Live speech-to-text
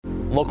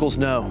Locals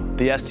know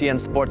the STN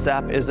Sports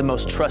app is the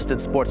most trusted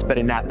sports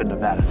betting app in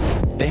Nevada.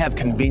 They have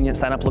convenient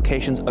sign-up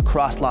locations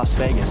across Las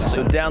Vegas.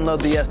 So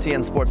download the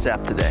STN Sports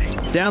app today.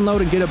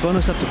 Download and get a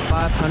bonus up to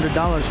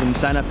 $500 when you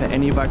sign up at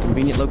any of our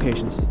convenient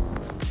locations.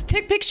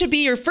 TickPick should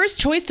be your first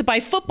choice to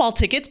buy football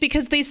tickets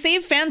because they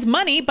save fans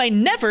money by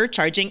never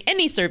charging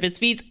any service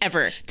fees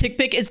ever.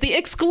 TickPick is the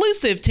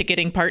exclusive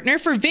ticketing partner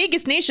for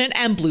Vegas Nation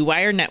and Blue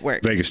Wire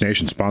Network. Vegas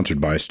Nation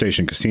sponsored by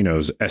Station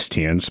Casinos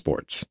STN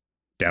Sports.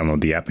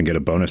 Download the app and get a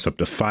bonus up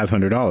to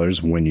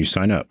 $500 when you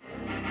sign up.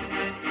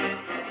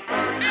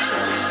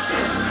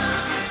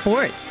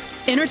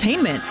 Sports,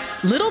 entertainment,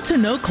 little to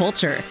no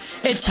culture.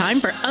 It's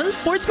time for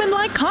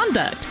Unsportsmanlike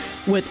Conduct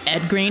with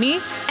Ed Graney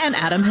and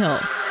Adam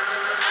Hill.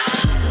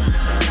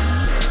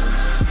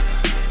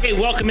 Hey,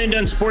 welcome into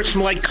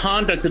Unsportsmanlike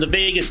Conduct of the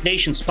Vegas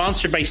Nation,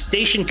 sponsored by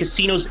Station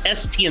Casinos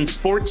STN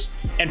Sports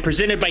and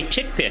presented by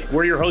TickPick.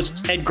 We're your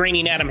hosts, Ed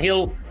Graney and Adam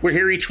Hill. We're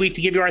here each week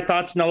to give you our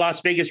thoughts on the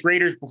Las Vegas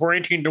Raiders before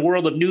entering the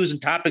world of news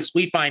and topics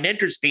we find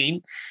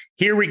interesting.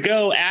 Here we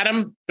go,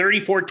 Adam,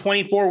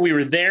 34-24. We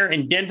were there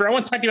in Denver. I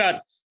want to talk to you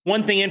about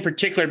one thing in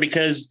particular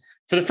because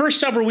for the first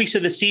several weeks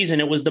of the season,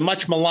 it was the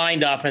much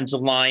maligned offensive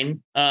line,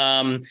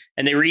 and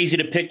they were easy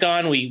to pick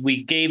on.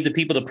 We gave the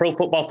people the Pro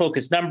Football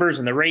Focus numbers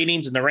and the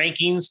ratings and the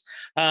rankings.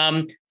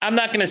 I'm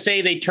not going to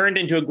say they turned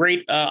into a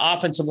great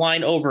offensive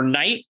line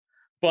overnight,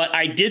 but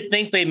I did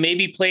think they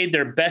maybe played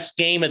their best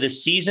game of the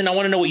season. I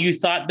want to know what you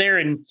thought there,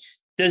 and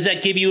does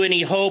that give you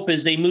any hope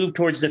as they move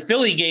towards the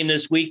Philly game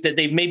this week that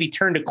they've maybe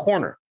turned a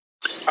corner?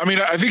 I mean,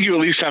 I think you at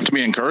least have to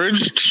be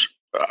encouraged.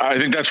 I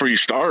think that's where you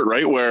start,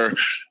 right? Where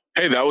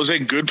hey, that was a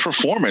good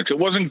performance. It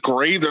wasn't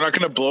great. They're not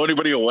going to blow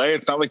anybody away.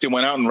 It's not like they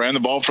went out and ran the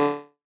ball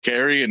for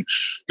carry and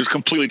just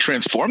completely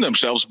transformed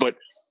themselves, but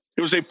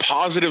it was a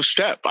positive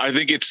step. I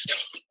think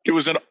it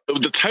was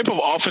the type of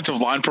offensive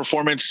line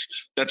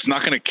performance that's not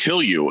going to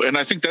kill you. And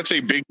I think that's a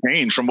big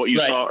change from what you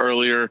saw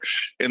earlier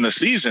in the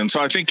season. So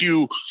I think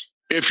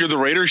if you're the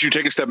Raiders, you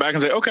take a step back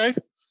and say, okay,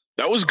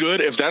 that was good.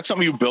 If that's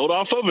something you build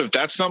off of, if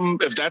that's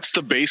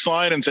the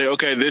baseline and say,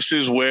 okay, this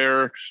is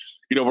where,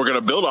 we're going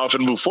to build off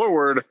and move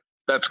forward,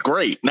 that's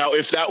great. Now,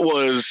 if that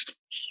was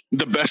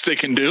the best they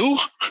can do,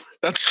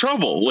 that's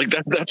trouble. Like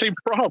that's a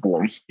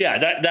problem. Yeah,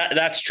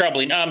 that's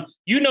troubling.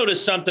 You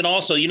noticed something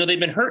also. They've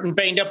been hurt and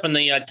banged up in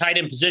the tight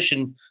end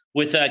position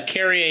with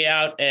Carrier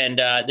out, and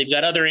they've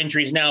got other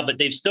injuries now. But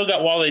they've still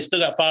got Waller. They still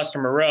got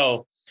Foster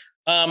Moreau.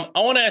 I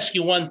want to ask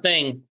you one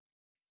thing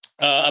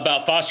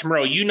about Foster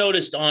Moreau. You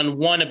noticed on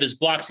one of his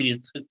blocks, he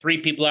had 3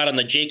 people out on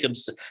the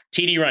Jacobs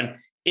TD run.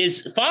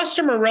 Is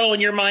Foster Moreau, in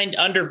your mind,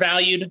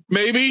 undervalued?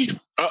 Maybe.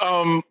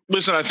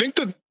 Listen, I think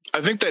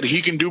that he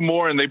can do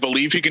more, and they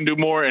believe he can do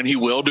more, and he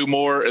will do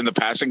more in the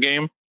passing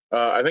game.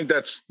 I think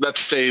that's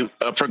a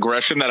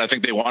progression that I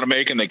think they want to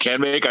make and they can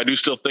make. I do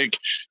still think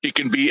he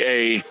can be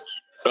a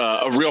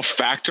real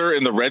factor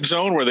in the red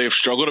zone where they've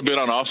struggled a bit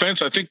on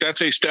offense. I think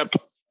that's a step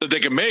that they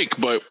can make,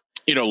 but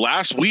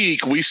last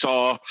week we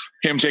saw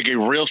him take a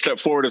real step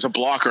forward as a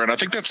blocker, and I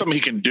think that's something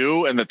he can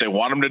do and that they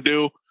want him to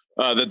do.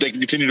 That they can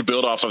continue to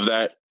build off of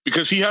that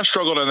because he has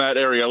struggled in that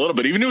area a little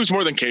bit, even though he's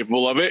more than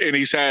capable of it. And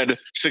he's had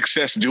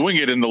success doing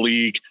it in the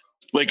league.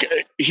 Like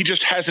he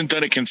just hasn't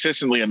done it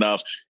consistently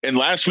enough. And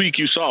last week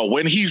you saw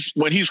when he's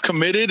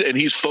committed and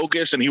he's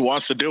focused and he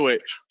wants to do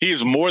it, he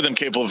is more than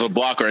capable as a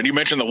blocker. And you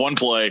mentioned the one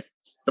play.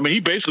 I mean, he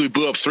basically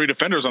blew up 3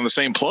 defenders on the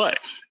same play.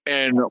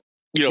 And,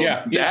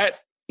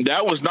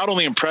 that was not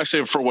only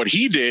impressive for what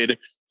he did,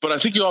 but I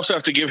think you also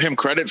have to give him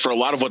credit for a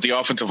lot of what the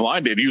offensive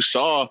line did. You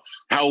saw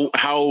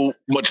how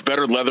much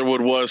better Leatherwood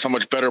was, how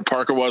much better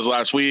Parker was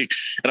last week.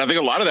 And I think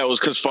a lot of that was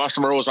because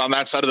Foster Moreau was on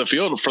that side of the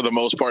field for the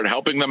most part,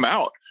 helping them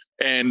out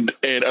and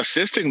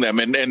assisting them.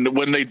 And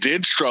when they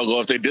did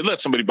struggle, if they did let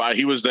somebody by,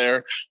 he was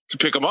there to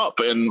pick them up.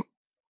 And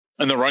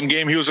in the run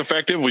game, he was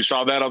effective. We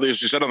saw that,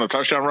 as you said, on the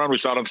touchdown run. We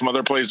saw it on some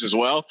other plays as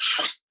well.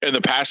 In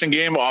the passing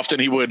game, often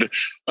he would,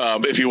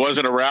 if he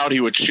wasn't around, he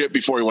would chip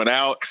before he went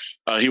out.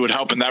 He would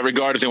help in that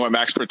regard if they went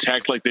max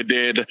protect like they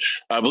did,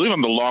 I believe,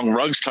 on the long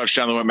Ruggs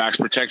touchdown, they went max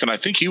protect. And I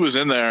think he was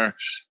in there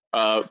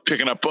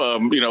picking up,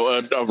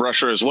 a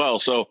rusher as well.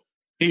 So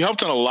he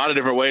helped in a lot of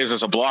different ways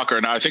as a blocker.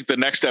 Now I think the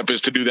next step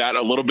is to do that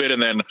a little bit and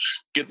then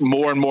get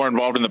more and more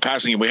involved in the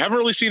passing game. We haven't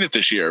really seen it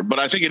this year, but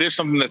I think it is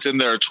something that's in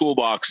their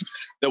toolbox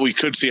that we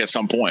could see at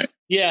some point.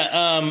 Yeah.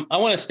 I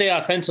want to stay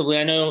offensively.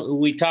 I know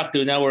we talked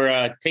to, now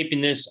we're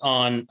taping this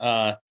on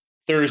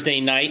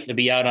Thursday night to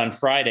be out on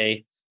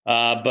Friday.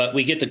 But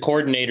we get the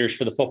coordinators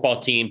for the football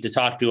team to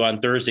talk to on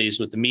Thursdays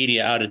with the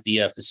media out at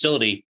the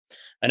facility.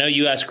 I know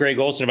you asked Greg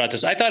Olsen about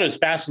this. I thought it was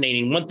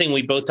fascinating. One thing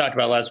we both talked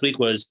about last week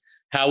was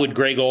how would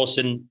Greg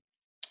Olsen,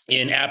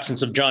 in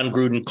absence of John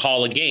Gruden,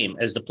 call a game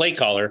as the play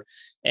caller?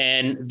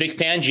 And Vic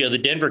Fangio, the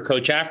Denver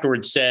coach,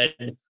 afterwards said,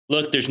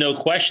 look, there's no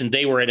question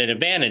they were at an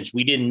advantage.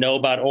 We didn't know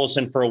about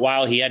Olsen for a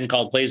while. He hadn't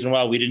called plays in a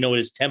while. We didn't know what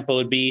his tempo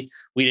would be.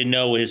 We didn't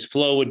know what his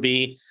flow would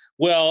be.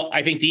 Well,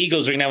 I think the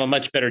Eagles are going to have a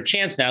much better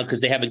chance now because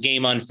they have a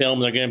game on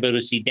film. They're going to be able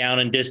to see down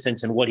and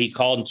distance and what he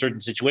called in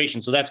certain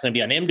situations. So that's going to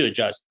be on him to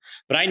adjust.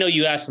 But I know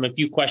you asked him a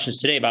few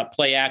questions today about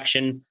play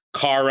action,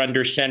 Carr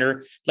under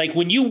center. Like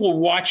when you were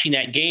watching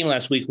that game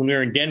last week when we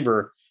were in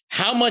Denver,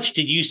 how much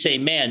did you say,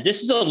 man,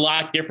 this is a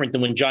lot different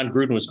than when John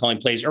Gruden was calling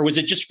plays? Or was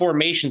it just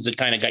formations that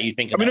kind of got you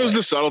thinking? I mean, it was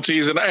the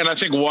subtleties. And I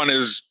think one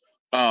is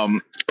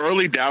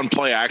early down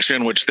play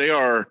action, which they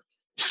are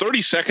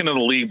 32nd in the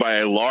league by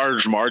a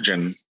large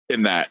margin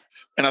in that.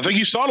 And I think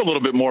you saw it a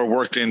little bit more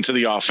worked into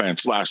the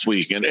offense last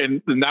week.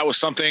 And that was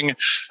something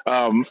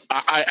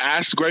I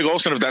asked Greg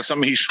Olsen if that's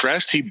something he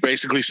stressed. He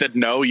basically said,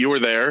 no, you were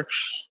there.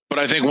 But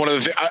I think one of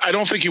the things, I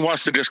don't think he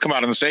wants to just come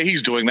out and say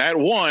he's doing that.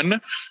 One,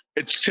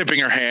 it's tipping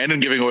your hand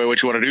and giving away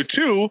what you want to do.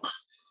 Two,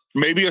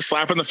 maybe a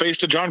slap in the face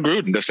to John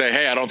Gruden to say,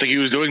 hey, I don't think he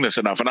was doing this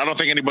enough. And I don't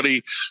think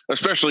anybody,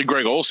 especially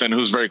Greg Olsen,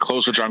 who's very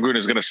close with John Gruden,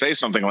 is going to say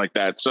something like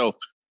that. So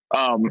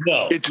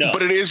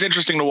but it is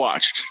interesting to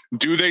watch.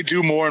 Do they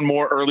do more and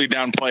more early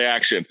down play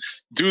action?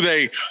 Do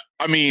they?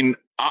 I mean,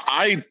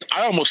 I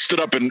almost stood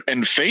up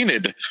and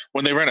fainted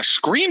when they ran a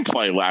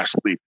screenplay last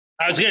week.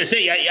 I was going to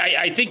say,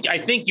 I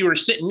think you were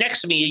sitting next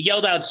to me. You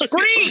yelled out,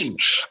 "Screen!"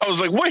 I was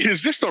like, "Wait,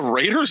 is this the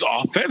Raiders'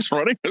 offense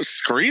running a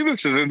screen?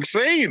 This is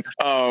insane."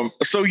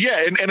 So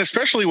yeah, and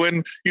especially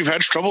when you've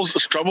had struggles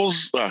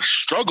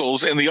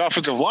in the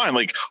offensive line,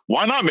 like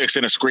why not mix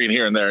in a screen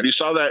here and there? And you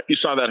saw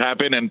that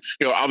happen. And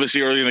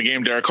obviously early in the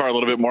game, Derek Carr a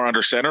little bit more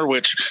under center,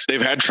 which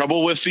they've had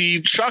trouble with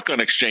the shotgun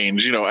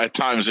exchange, at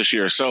times this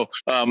year. So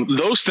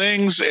those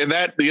things and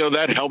that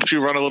that helps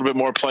you run a little bit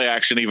more play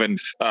action even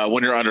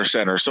when you're under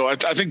center. So I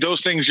think those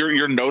things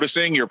you're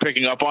noticing, you're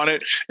picking up on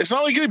it. It's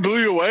not like they blew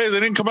you away. They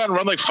didn't come out and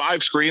run like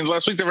 5 screens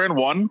last week. They ran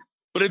 1,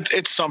 but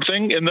it's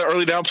something in the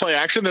early down play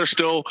action. They're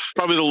still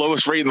probably the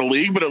lowest rate in the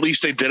league, but at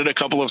least they did it a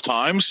couple of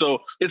times.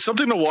 So it's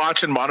something to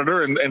watch and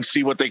monitor and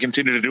see what they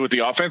continue to do with the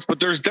offense. But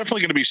there's definitely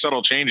going to be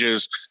subtle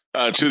changes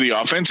to the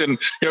offense. And,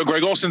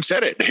 Greg Olsen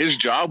said it, his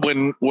job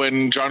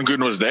when John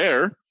Gruden was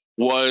there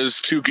was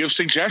to give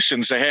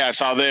suggestions, say, hey, I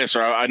saw this,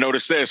 or I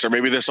noticed this, or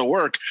maybe this will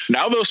work.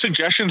 Now those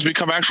suggestions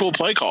become actual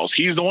play calls.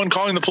 He's the one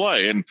calling the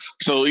play. And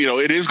so,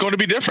 it is going to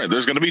be different.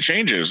 There's going to be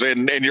changes.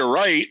 And you're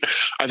right.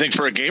 I think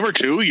for a game or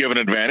two, you have an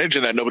advantage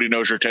in that nobody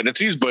knows your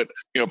tendencies, but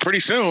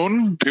pretty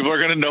soon people are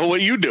going to know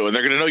what you do and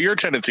they're going to know your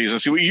tendencies and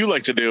see what you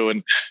like to do.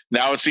 And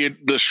now it's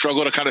the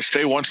struggle to kind of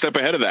stay one step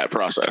ahead of that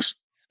process.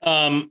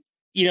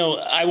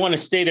 I want to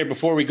stay there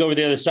before we go over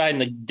the other side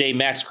and the day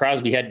Max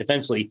Crosby had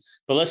defensively.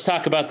 But let's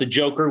talk about the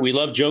Joker. We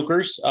love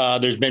Jokers.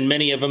 There's been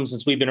many of them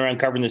since we've been around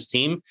covering this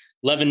team.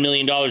 $11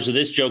 million of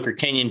this Joker,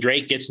 Kenyon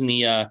Drake, gets in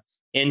the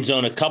end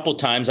zone a couple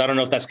times. I don't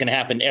know if that's going to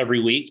happen every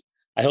week.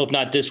 I hope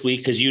not this week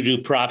because you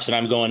do props and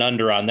I'm going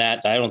under on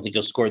that. I don't think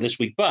he'll score this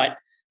week. But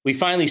we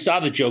finally saw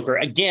the Joker.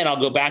 Again, I'll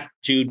go back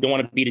to, don't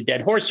want to beat a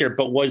dead horse here,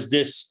 but was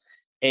this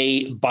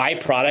a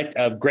byproduct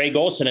of Greg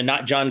Olsen and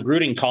not John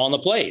Gruden calling the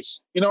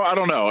plays? I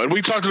don't know. And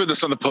we talked about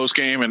this on the post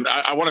game, and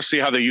I want to see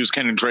how they use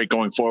Kenyon Drake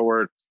going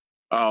forward.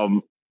 But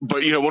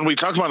when we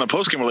talked about in the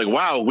post game, we're like,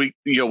 wow,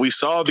 we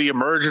saw the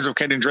emergence of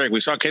Kenyon Drake. We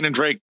saw Kenyon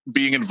Drake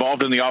being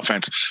involved in the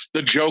offense,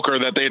 the Joker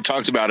that they had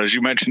talked about, as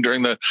you mentioned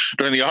during the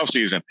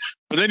offseason.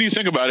 But then you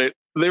think about it,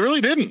 they really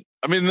didn't.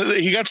 I mean,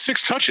 he got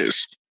 6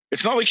 touches.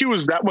 It's not like he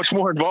was that much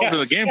more involved in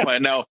the game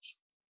plan. Now,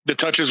 the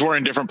touches were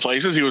in different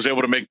places. He was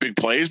able to make big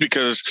plays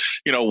because,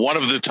 one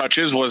of the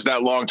touches was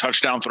that long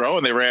touchdown throw,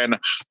 and they ran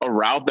a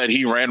route that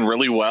he ran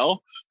really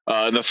well.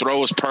 And the throw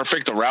was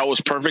perfect. The route was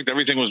perfect.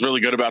 Everything was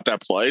really good about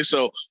that play.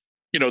 So,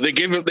 they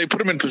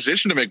put him in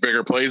position to make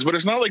bigger plays, but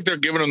it's not like they're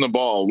giving him the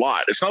ball a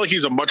lot. It's not like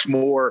he's a much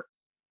more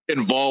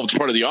involved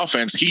part of the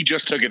offense. He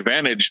just took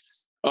advantage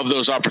of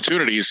those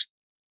opportunities.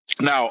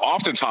 Now,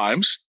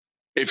 oftentimes,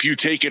 if you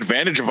take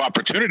advantage of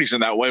opportunities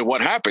in that way,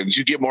 what happens?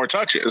 You get more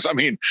touches. I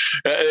mean,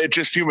 it's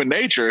just human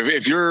nature.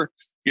 If you're,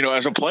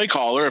 as a play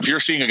caller, if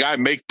you're seeing a guy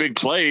make big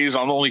plays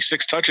on only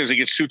 6 touches, he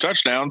gets 2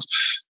 touchdowns,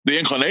 the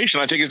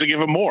inclination, I think, is to give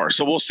him more.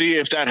 So we'll see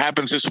if that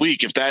happens this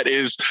week, if that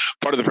is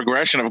part of the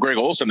progression of Greg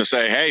Olsen to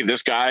say, hey,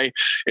 this guy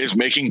is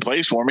making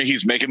plays for me.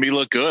 He's making me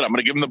look good. I'm going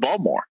to give him the ball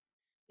more.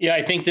 Yeah,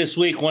 I think this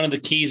week, one of the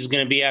keys is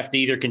going to be after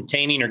either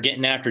containing or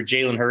getting after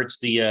Jalen Hurts,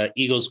 the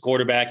Eagles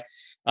quarterback.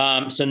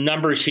 Some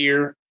numbers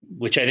here,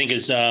 which I think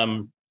is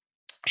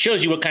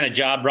shows you what kind of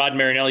job Rod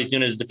Marinelli is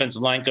doing as a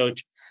defensive line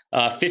coach.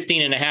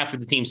 15.5 of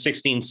the team's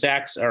 16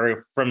 sacks are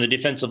from the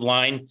defensive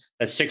line.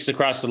 That's 6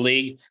 across the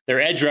league.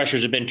 Their edge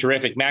rushers have been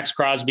terrific. Max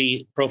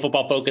Crosby, Pro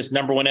Football Focus,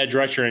 #1 edge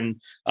rusher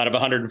and out of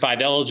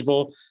 105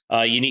 eligible.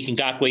 Unique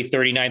Ngakoue,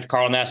 39th.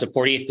 Carl Nass at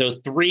 48th. So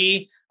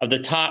 3 of the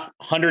top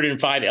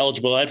 105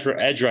 eligible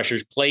edge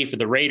rushers play for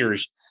the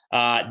Raiders.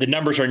 The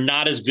numbers are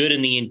not as good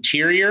in the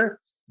interior.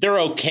 They're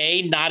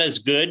okay, not as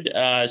good.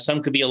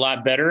 Some could be a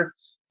lot better.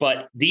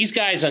 But these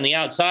guys on the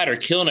outside are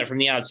killing it from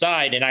the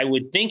outside. And I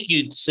would think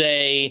you'd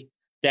say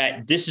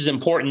that this is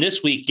important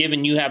this week,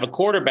 given you have a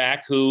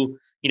quarterback who,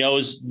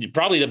 is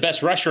probably the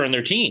best rusher on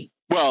their team.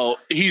 Well,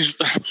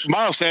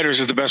 Miles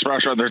Sanders is the best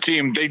rusher on their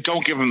team. They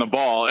don't give him the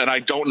ball, and I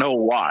don't know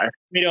why.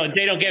 They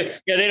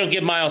don't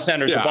give Miles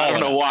Sanders the ball. I don't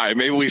know why.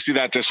 Maybe we see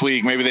that this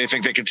week. Maybe they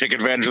think they can take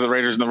advantage of the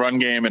Raiders in the run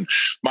game and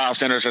Miles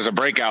Sanders has a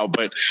breakout.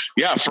 But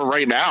yeah, for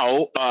right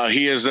now,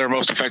 he is their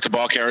most effective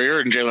ball carrier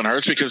in Jalen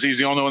Hurts because he's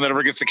the only one that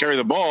ever gets to carry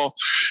the ball.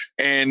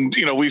 And,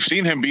 we've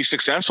seen him be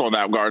successful in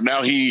that regard.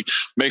 Now he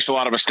makes a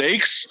lot of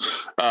mistakes,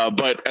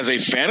 but as a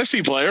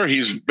fantasy player,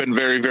 he's been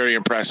very, very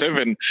impressive.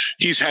 And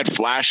he's had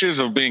flashes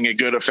of being a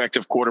good,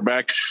 effective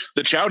quarterback.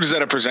 The challenges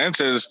that it presents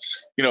is,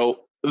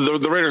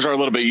 the Raiders are a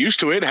little bit used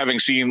to it, having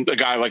seen a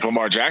guy like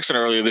Lamar Jackson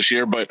earlier this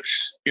year. But,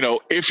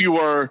 if you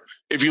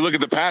look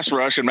at the pass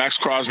rush and Max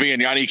Crosby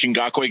and Yannick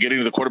Ngakoue getting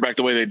to the quarterback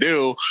the way they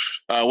do,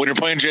 when you're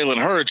playing Jalen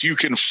Hurts, you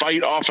can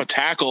fight off a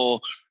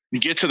tackle,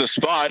 get to the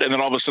spot, and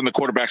then all of a sudden the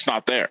quarterback's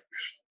not there.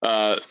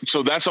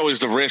 So that's always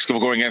the risk of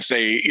going against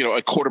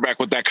a quarterback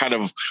with that kind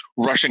of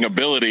rushing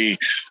ability,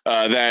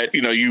 that,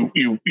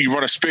 you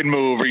run a spin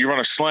move or you run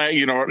a slant,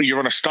 you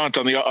run a stunt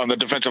on the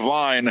defensive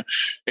line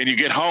and you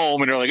get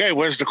home and you're like, hey,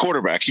 where's the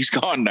quarterback? He's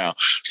gone now.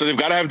 So they've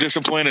got to have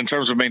discipline in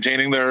terms of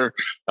maintaining their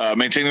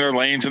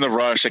lanes in the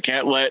rush. They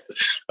can't let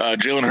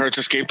Jalen Hurts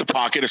escape the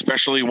pocket,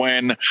 especially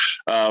when,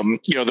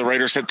 the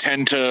Raiders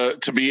tend to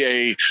be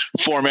a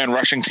 4-man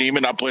rushing team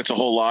and not blitz a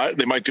whole lot.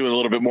 They might do it a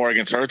little bit more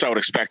against Hurts. I would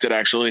expect it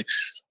actually.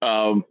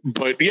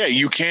 But yeah,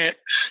 you can't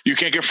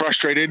get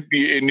frustrated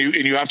and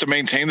you have to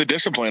maintain the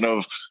discipline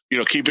of,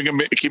 keeping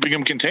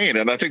him contained.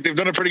 And I think they've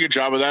done a pretty good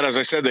job of that. As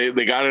I said,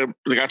 they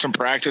got some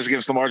practice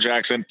against Lamar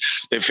Jackson.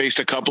 They faced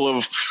a couple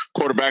of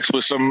quarterbacks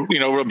with some,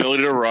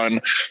 ability to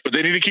run, but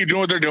they need to keep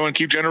doing what they're doing,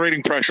 keep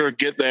generating pressure,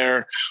 get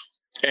there.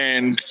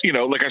 And,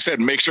 like I said,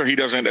 make sure he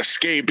doesn't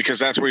escape because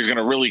that's where he's going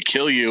to really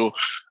kill you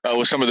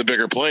with some of the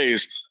bigger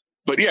plays.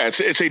 But yeah,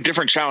 it's a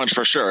different challenge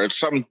for sure. It's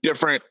something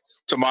different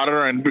to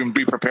monitor and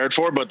be prepared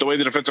for. But the way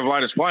the defensive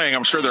line is playing,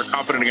 I'm sure they're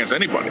confident against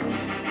anybody.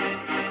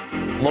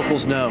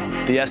 Locals know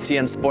the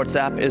STN Sports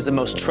app is the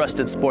most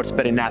trusted sports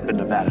betting app in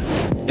Nevada.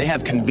 They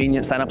have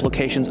convenient sign-up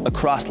locations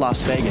across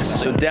Las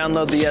Vegas. So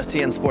download the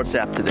STN Sports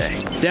app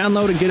today.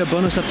 Download and get a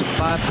bonus up to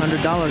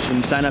 $500 when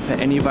you sign up at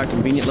any of our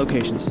convenient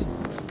locations.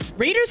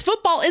 Raiders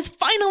football is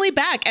finally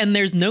back, and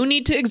there's no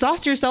need to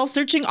exhaust yourself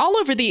searching all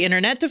over the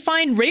internet to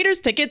find Raiders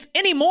tickets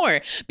anymore,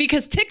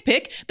 because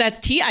TickPick, that's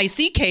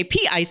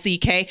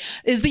TickPick,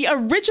 is the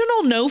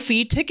original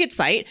no-fee ticket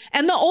site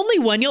and the only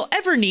one you'll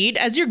ever need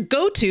as your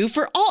go-to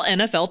for all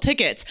NFL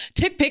tickets.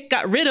 TickPick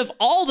got rid of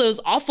all those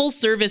awful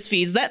service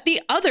fees that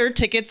the other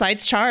ticket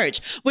sites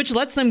charge, which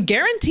lets them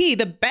guarantee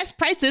the best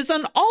prices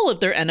on all of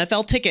their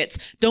NFL tickets.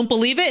 Don't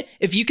believe it?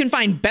 If you can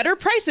find better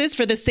prices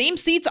for the same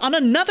seats on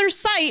another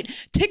site,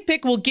 TickPick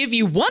will give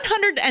you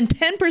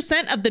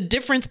 110% of the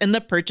difference in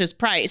the purchase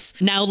price.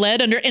 Now led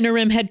under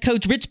interim head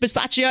coach Rich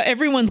Bisaccia,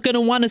 everyone's going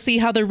to want to see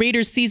how the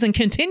Raiders season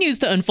continues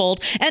to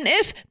unfold and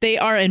if they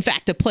are in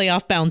fact a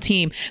playoff-bound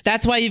team.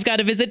 That's why you've got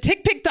to visit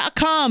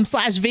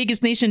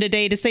tickpick.com/VegasNation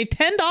today to save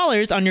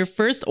 $10 on your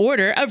first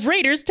order of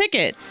Raiders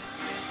tickets.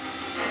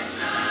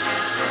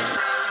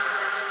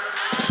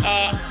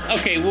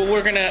 Okay, well,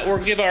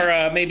 we'll give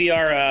our maybe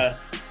our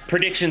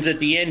predictions at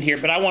the end here,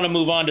 but I want to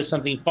move on to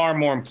something far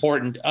more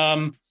important.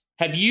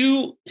 Have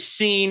you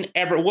seen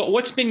ever,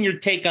 what's been your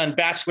take on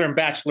Bachelor and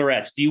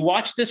Bachelorettes? Do you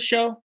watch this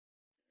show?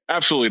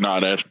 Absolutely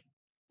not, Ed.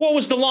 What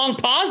was the long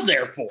pause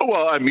there for?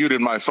 Well, I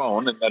muted my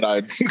phone and then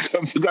I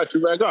got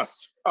you back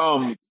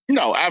on.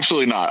 No,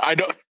 absolutely not.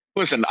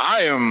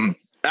 I am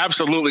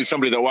absolutely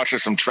somebody that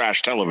watches some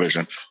trash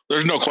television.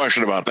 There's no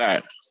question about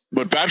that.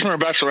 But Bachelor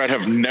and Bachelorette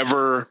have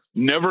never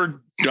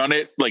done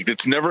it. Like,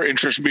 it's never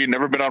interested me,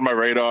 never been on my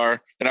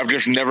radar, and I've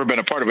just never been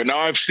a part of it. Now,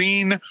 I've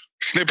seen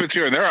snippets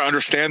here and there. I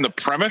understand the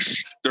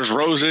premise. There's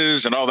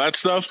roses and all that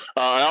stuff.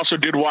 I also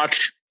did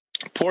watch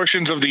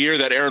portions of the year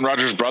that Aaron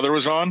Rodgers' brother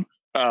was on.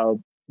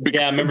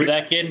 Yeah, remember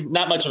that kid?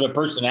 Not much of a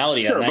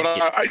personality. Sure, on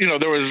that but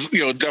there was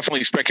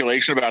definitely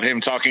speculation about him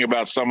talking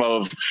about some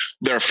of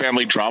their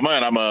family drama,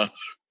 and I'm a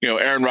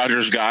Aaron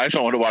Rodgers guy,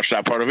 so I want to watch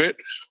that part of it.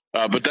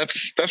 But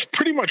that's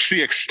pretty much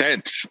the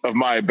extent of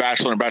my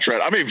Bachelor and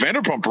Bachelorette. I'm a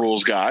Vanderpump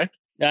Rules guy.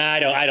 I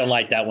don't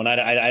like that one.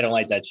 I don't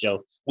like that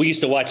show. We used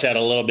to watch that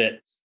a little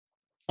bit.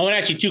 I want to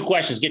ask you two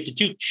questions. Get to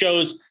two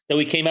shows that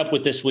we came up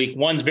with this week.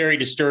 One's very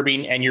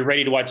disturbing, and you're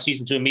ready to watch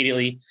season 2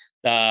 immediately.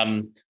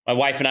 My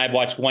wife and I have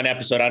watched one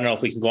episode. I don't know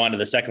if we can go on to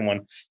the second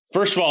one.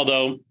 First of all,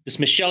 though, this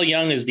Michelle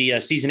Young is the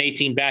season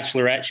 18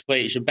 Bachelorette.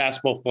 She's a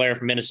basketball player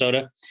from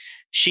Minnesota.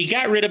 She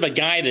got rid of a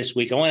guy this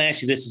week. I want to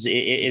ask you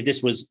if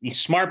this was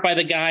smart by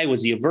the guy.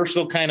 Was he a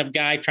versatile kind of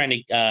guy trying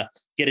to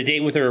get a date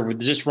with her, or was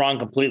this wrong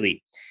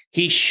completely?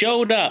 He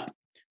showed up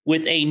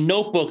with a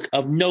notebook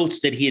of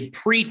notes that he had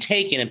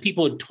pre-taken, and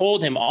people had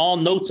told him all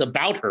notes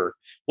about her,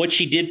 what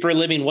she did for a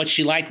living, what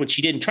she liked, what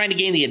she didn't, trying to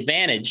gain the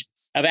advantage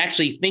of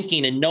actually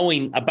thinking and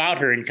knowing about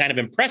her and kind of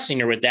impressing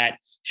her with that.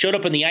 Showed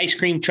up in the ice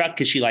cream truck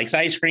because she likes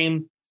ice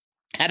cream.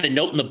 Had a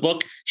note in the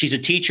book. She's a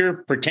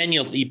teacher. Pretend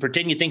you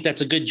think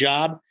that's a good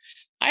job.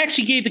 I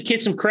actually gave the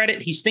kid some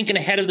credit. He's thinking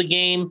ahead of the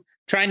game,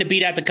 trying to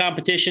beat out the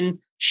competition.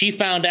 She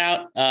found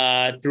out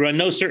through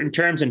no certain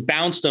terms and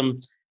bounced him.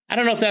 I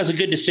don't know if that was a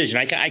good decision.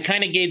 I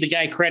kind of gave the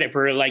guy credit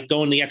for like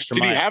going the extra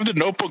mile. Did he have the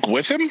notebook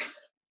with him?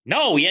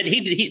 No,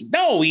 he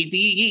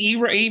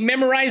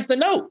memorized the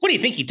note. What do you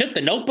think? He took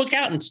the notebook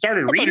out and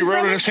started reading? He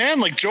wrote in his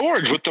hand like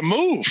George with the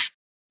move.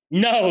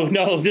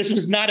 No, this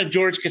was not a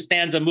George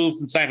Costanza move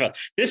from Seinfeld.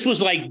 This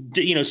was like,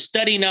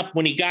 studying up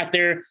when he got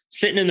there,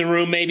 sitting in the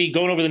room, maybe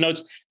going over the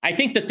notes. I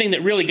think the thing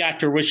that really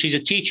got to her was she's a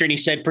teacher, and he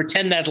said,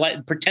 pretend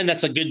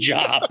that's a good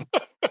job.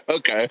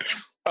 Okay.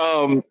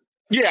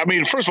 Yeah, I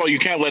mean, first of all, you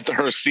can't let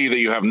her see that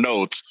you have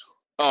notes.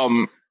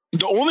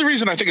 The only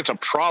reason I think it's a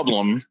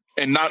problem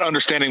and not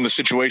understanding the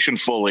situation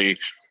fully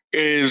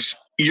is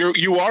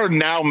you are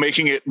now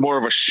making it more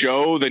of a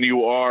show than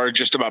you are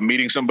just about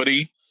meeting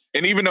somebody.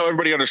 And even though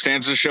everybody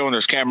understands the show and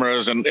there's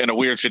cameras and in a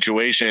weird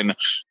situation,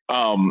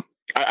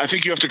 I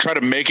think you have to try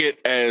to make it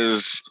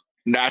as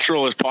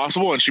natural as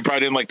possible. And she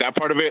probably didn't like that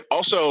part of it.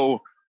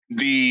 Also,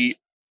 the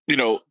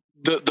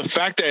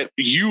fact that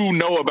you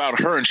know about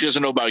her and she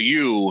doesn't know about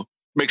you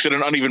makes it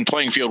an uneven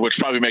playing field, which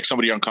probably makes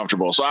somebody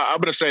uncomfortable. So I'm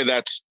going to say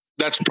that's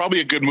probably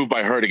a good move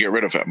by her to get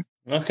rid of him.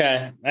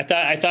 Okay.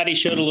 I thought he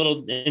showed a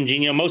little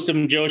ingenuity. Most of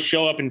them, Joe,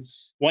 show up, and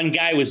one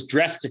guy was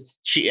dressed.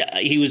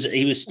 He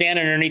was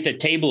standing underneath a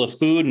table of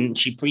food, and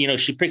she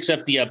picks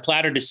up the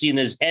platter to see, and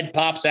his head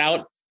pops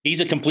out.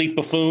 He's a complete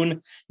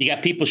buffoon. You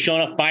got people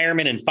showing up,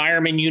 firemen in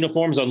fireman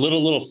uniforms on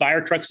little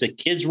fire trucks that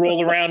kids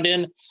roll around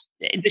in.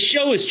 The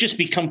show has just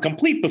become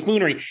complete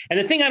buffoonery. And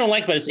the thing I don't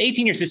like about it is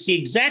 18 years, it's the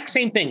exact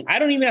same thing. I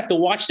don't even have to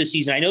watch the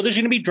season. I know there's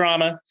going to be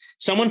drama.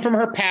 Someone from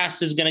her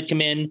past is going to come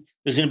in.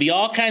 There's going to be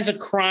all kinds of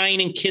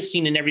crying and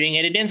kissing and everything.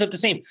 And it ends up the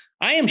same.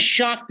 I am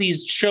shocked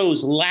these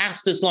shows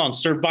last this long.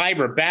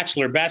 Survivor,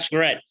 Bachelor,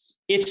 Bachelorette.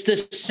 It's the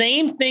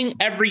same thing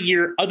every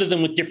year, other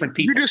than with different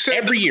people. You just said,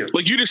 every year.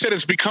 Like you just said,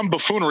 it's become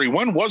buffoonery.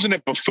 When wasn't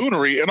it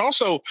buffoonery? And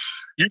also,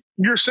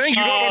 you're saying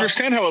you don't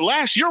understand how it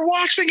lasts. You're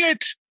watching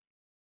it.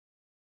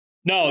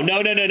 No.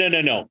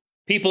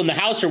 People in the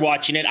house are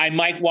watching it. I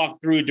might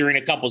walk through during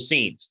a couple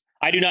scenes.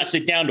 I do not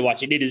sit down to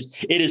watch it. It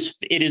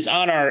is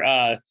on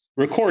our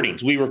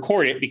recordings. We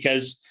record it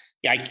because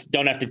I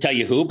don't have to tell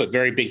you who, but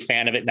very big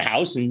fan of it in the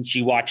house. And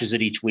she watches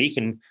it each week.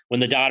 And when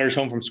the daughter's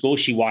home from school,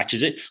 she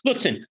watches it.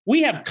 Listen,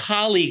 we have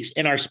colleagues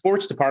in our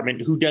sports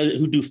department who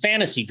do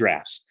fantasy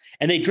drafts,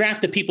 and they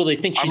draft the people they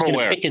think she's going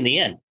to pick in the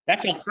end.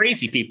 That's how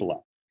crazy people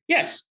are.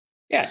 Yes.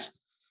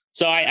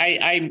 So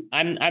I'm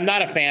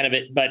not a fan of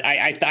it, but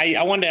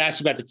I wanted to ask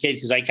you about the kid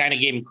because I kind of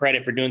gave him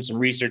credit for doing some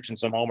research and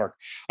some homework.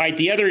 All right,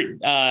 the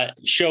other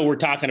show we're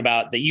talking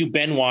about that you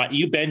binge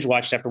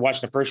watched after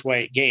watching the first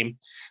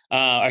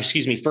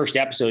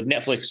episode,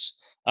 Netflix,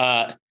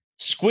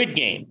 Squid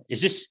Game.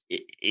 Is this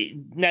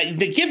now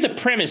to give the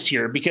premise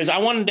here? Because I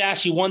wanted to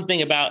ask you one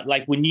thing about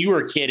like when you were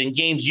a kid and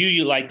games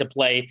you like to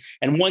play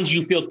and ones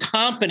you feel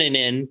confident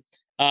in.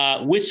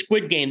 With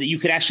Squid Game that you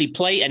could actually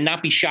play and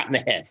not be shot in the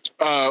head?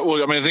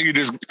 Well, I mean,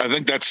 I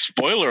think that's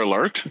spoiler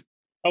alert.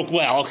 Oh,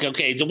 well,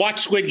 okay. To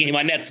watch Squid Game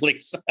on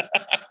Netflix.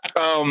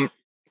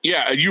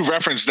 Yeah, you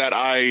referenced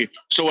that.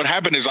 So what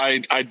happened is I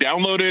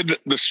downloaded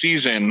the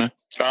season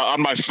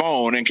on my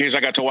phone in case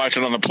I got to watch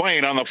it on the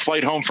plane on the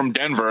flight home from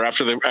Denver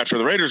after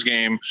the Raiders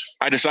game.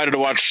 I decided to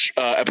watch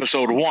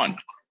episode 1,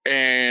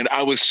 and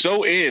I was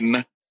so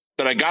in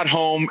that I got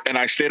home and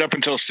I stayed up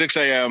until 6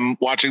 a.m.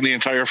 watching the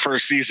entire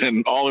first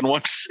season all in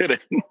one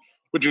sitting,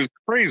 which is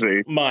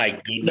crazy. My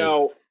goodness.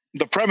 Now,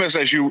 the premise,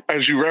 as you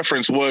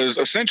referenced, was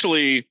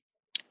essentially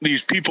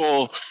these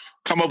people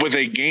come up with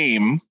a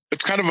game.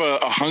 It's kind of a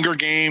Hunger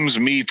Games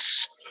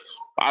meets,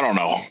 I don't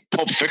know,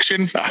 Pulp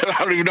Fiction. I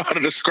don't even know how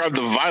to describe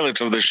the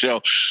violence of this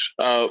show.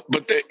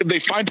 But they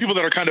find people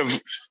that are kind of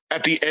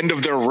at the end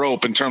of their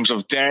rope in terms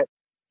of debt,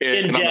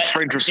 and on the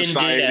fringe of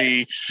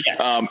society,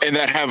 and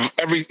that have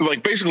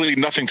basically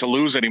nothing to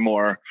lose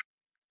anymore,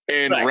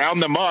 and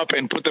round them up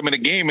and put them in a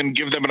game and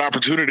give them an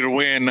opportunity to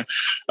win.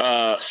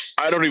 I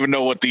don't even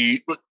know what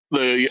the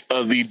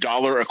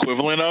dollar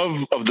equivalent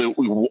of the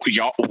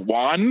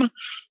yuan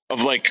of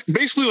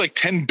basically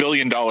 $10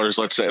 billion,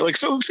 let's say.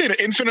 So let's say an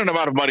infinite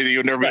amount of money that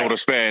you'd never be able to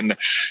spend.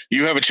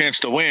 You have a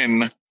chance to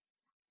win,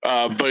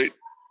 but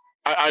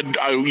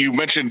you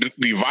mentioned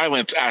the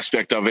violence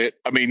aspect of it.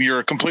 I mean,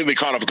 you're completely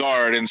caught off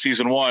guard in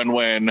season 1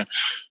 when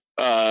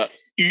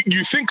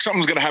you think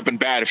something's going to happen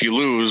bad if you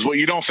lose. What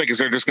you don't think is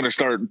they're just going to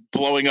start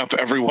blowing up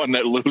everyone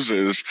that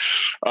loses.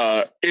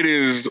 It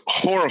is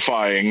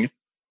horrifying.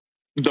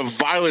 The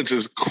violence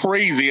is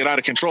crazy and out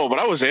of control, but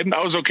I was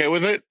okay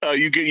with it.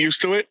 You get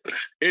used to it.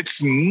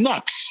 It's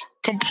nuts,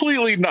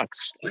 completely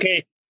nuts.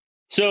 Okay.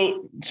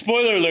 So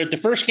spoiler alert, the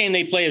first game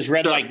they play is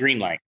red light, green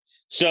light.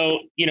 So,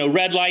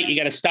 red light, you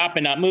got to stop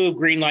and not move.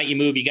 Green light, you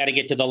move. You got to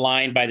get to the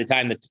line by the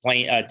time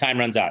the time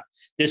runs out.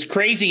 This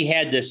crazy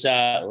head, this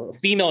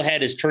female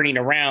head is turning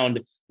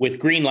around with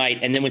green light.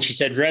 And then when she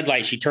said red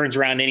light, she turns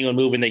around, anyone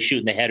moving, they shoot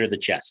in the head or the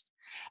chest.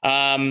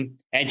 And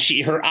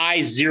her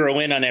eyes zero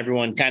in on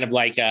everyone, kind of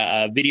like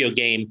a video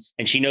game,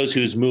 and she knows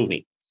who's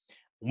moving.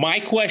 My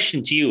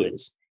question to you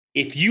is,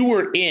 if you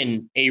were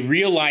in a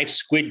real life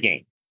Squid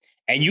Game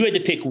and you had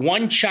to pick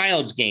one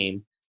child's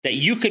game that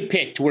you could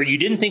pick to where you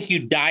didn't think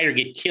you'd die or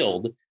get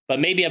killed, but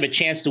maybe have a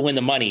chance to win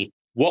the money,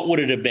 what would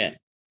it have been?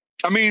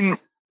 I mean,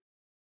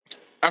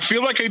 I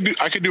feel like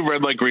I could do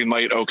red light, green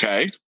light.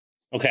 Okay.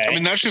 I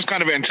mean, that's just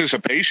kind of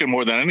anticipation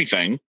more than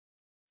anything.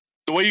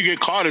 The way you get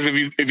caught is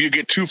if you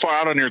get too far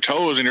out on your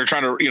toes and you're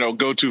trying to,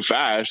 go too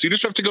fast. You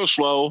just have to go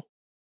slow.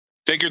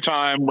 Take your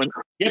time. But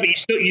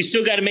you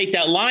still got to make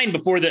that line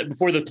before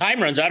the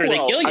time runs out, or they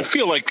kill you. I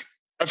feel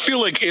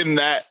like in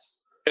that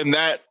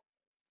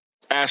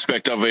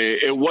aspect of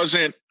it,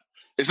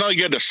 it's not like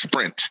you had to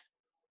sprint.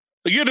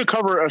 You had to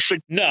cover you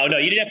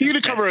didn't have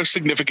to cover a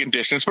significant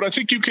distance, but I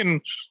think you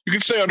can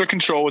stay under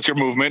control with your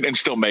movement and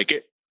still make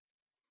it.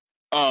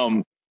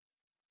 I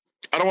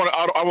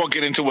won't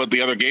get into what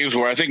the other games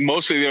were. I think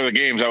most of the other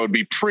games I would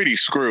be pretty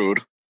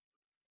screwed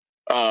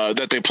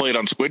that they played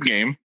on Squid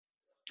Game.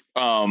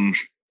 I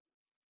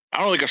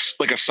don't know,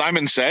 like a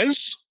Simon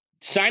Says.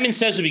 Simon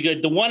Says would be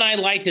good. The one I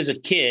liked as a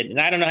kid, and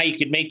I don't know how you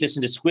could make this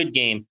into Squid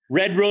Game.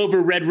 Red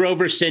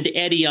Rover, send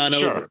Eddie on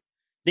over.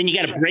 Then you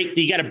got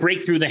to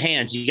break through the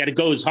hands. You got to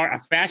go as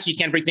fast as you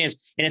can to break the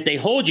hands. And if they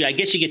hold you, I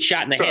guess you get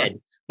shot in the head.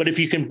 But if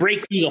you can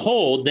break through the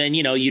hold, then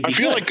you'd be I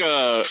feel good. Like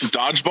a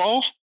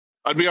dodgeball,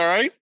 I'd be all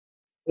right.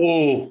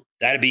 Oh,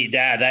 that'd be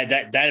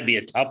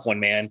a tough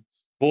one, man.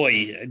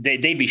 Boy,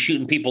 they'd be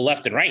shooting people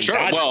left and right. Sure.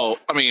 Well,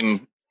 I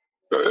mean,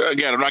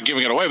 again, I'm not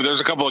giving it away, but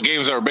there's a couple of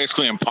games that are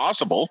basically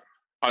impossible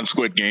on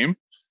Squid Game.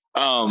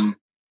 You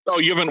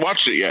haven't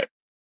watched it yet?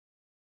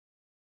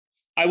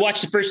 I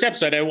watched the first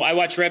episode. I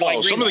watched Red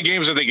Light. Some of the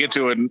games that they get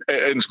to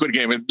in Squid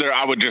Game,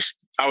 I would just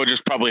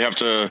probably have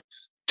to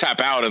tap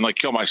out and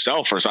kill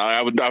myself or something.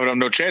 I would have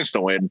no chance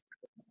to win.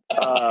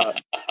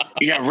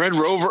 Red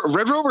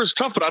Rover is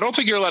tough, but I don't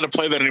think you're allowed to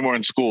play that anymore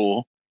in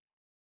school.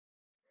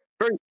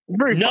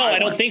 Very no, violent. I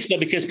don't think so,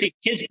 because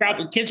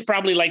kids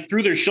probably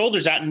threw their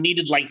shoulders out and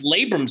needed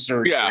labrum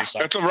surgery. Yeah,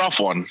 that's a rough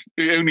one.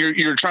 And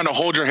you're trying to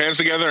hold your hands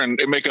together and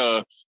make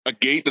a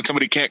gate that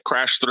somebody can't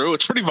crash through.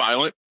 It's pretty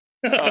violent.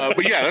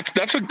 But yeah,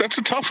 that's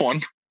a tough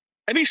one.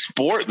 Any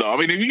sport though, I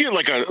mean, if you get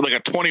like a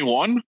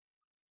 21,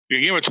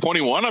 you give it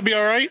 21, I'd be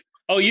all right.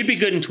 Oh, you'd be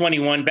good in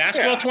 21.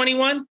 Basketball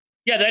 21?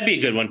 Yeah, that'd be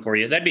a good one for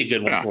you.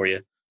 For you.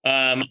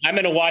 I'm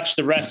going to watch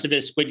the rest of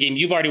it, Squid Game.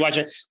 You've already watched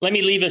it. Let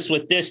me leave us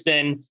with this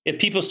then. If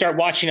people start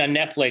watching on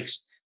Netflix,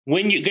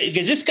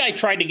 because this guy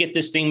tried to get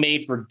this thing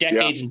made for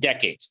decades and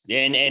decades,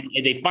 and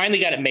they finally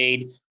got it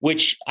made,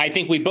 which I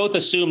think we both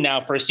assume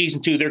now for a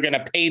season 2, they're going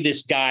to pay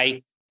this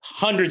guy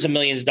hundreds of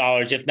millions of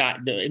dollars, if not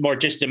more,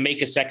 just to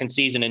make a second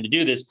season and to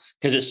do this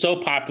because it's so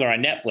popular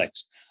on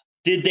Netflix.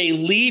 Did they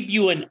leave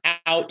you an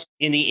out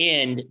in the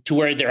end to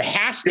where there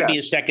has to be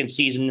a second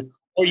season,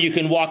 or you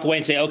can walk away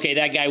and say, okay,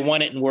 that guy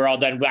won it and we're all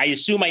done? But I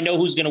assume I know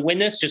who's going to win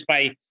this just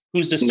by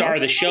who's the star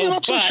of the show.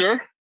 Not so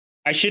sure.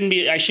 I shouldn't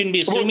be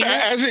assuming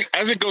that.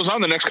 As it goes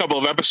on the next couple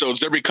of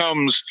episodes, there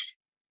becomes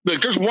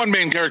there's one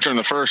main character in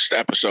the first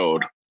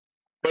episode,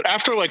 but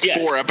after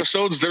 4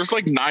 episodes, there's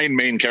 9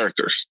 main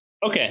characters.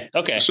 Okay.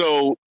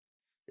 So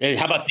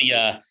how about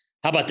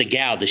the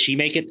gal? Does she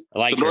make it? I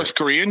like the North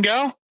Korean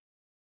gal.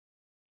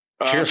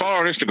 Sure. Follow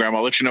her on Instagram.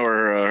 I'll let you know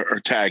her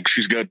tag.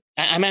 She's good.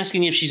 I'm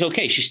asking you if she's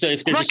okay. She's still,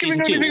 if there's a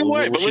season 2. Anything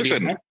away, but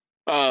listen,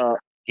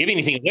 give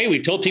anything away.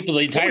 We've told people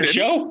the entire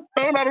show.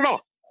 No, not at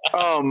all.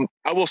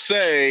 I will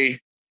say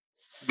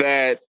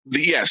that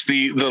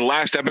the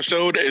last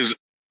episode is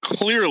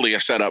clearly a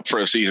setup for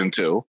a season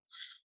 2.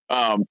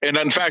 And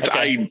in fact,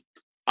 I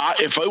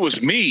if it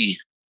was me,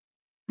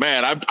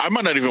 man, I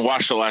might not even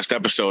watch the last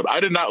episode. I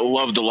did not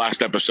love the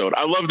last episode.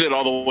 I loved it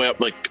all the way up.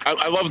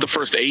 I loved the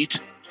first 8,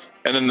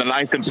 and then the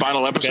 9th and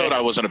final episode,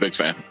 I wasn't a big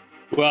fan.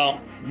 Well,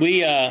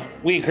 we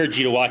encourage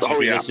you to watch it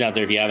if you're listening out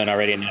there, if you haven't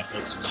already on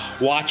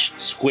Netflix. Watch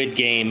Squid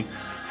Game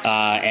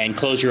and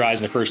close your eyes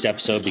in the first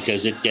episode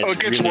because it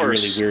gets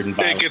really weird and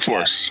violent. It gets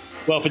worse.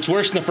 Well, if it's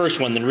worse than the first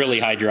one, then really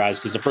hide your eyes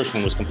because the first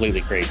one was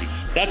completely crazy.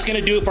 That's going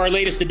to do it for our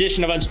latest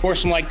edition of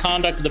Unsportsmanlike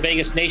Conduct of the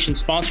Vegas Nation,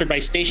 sponsored by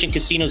Station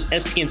Casinos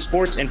STN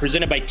Sports and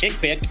presented by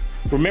TickPick.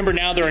 Remember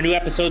now, there are new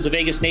episodes of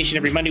Vegas Nation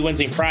every Monday,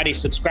 Wednesday, and Friday.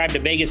 Subscribe to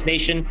Vegas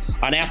Nation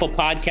on Apple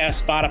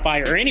Podcasts,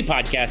 Spotify, or any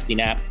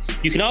podcasting app.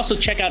 You can also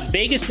check out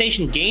Vegas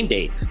Nation Game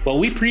Day while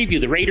we preview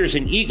the Raiders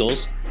and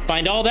Eagles.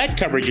 Find all that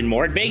coverage and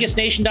more at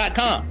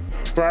vegasnation.com.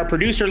 For our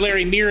producer,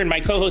 Larry Muir, and my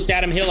co-host,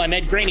 Adam Hill, I'm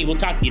Ed Graney. We'll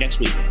talk to you next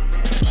week.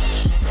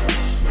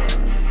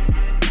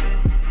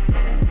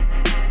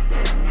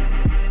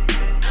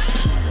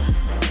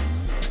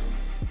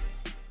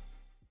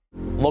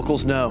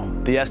 Locals know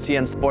the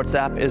STN Sports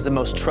app is the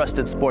most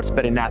trusted sports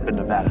betting app in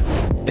Nevada.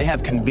 They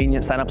have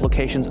convenient sign-up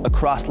locations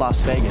across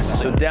Las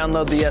Vegas, so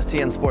download the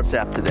STN Sports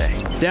app today.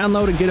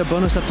 Download and get a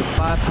bonus up to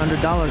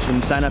 $500 when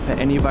you sign up at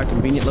any of our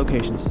convenient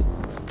locations.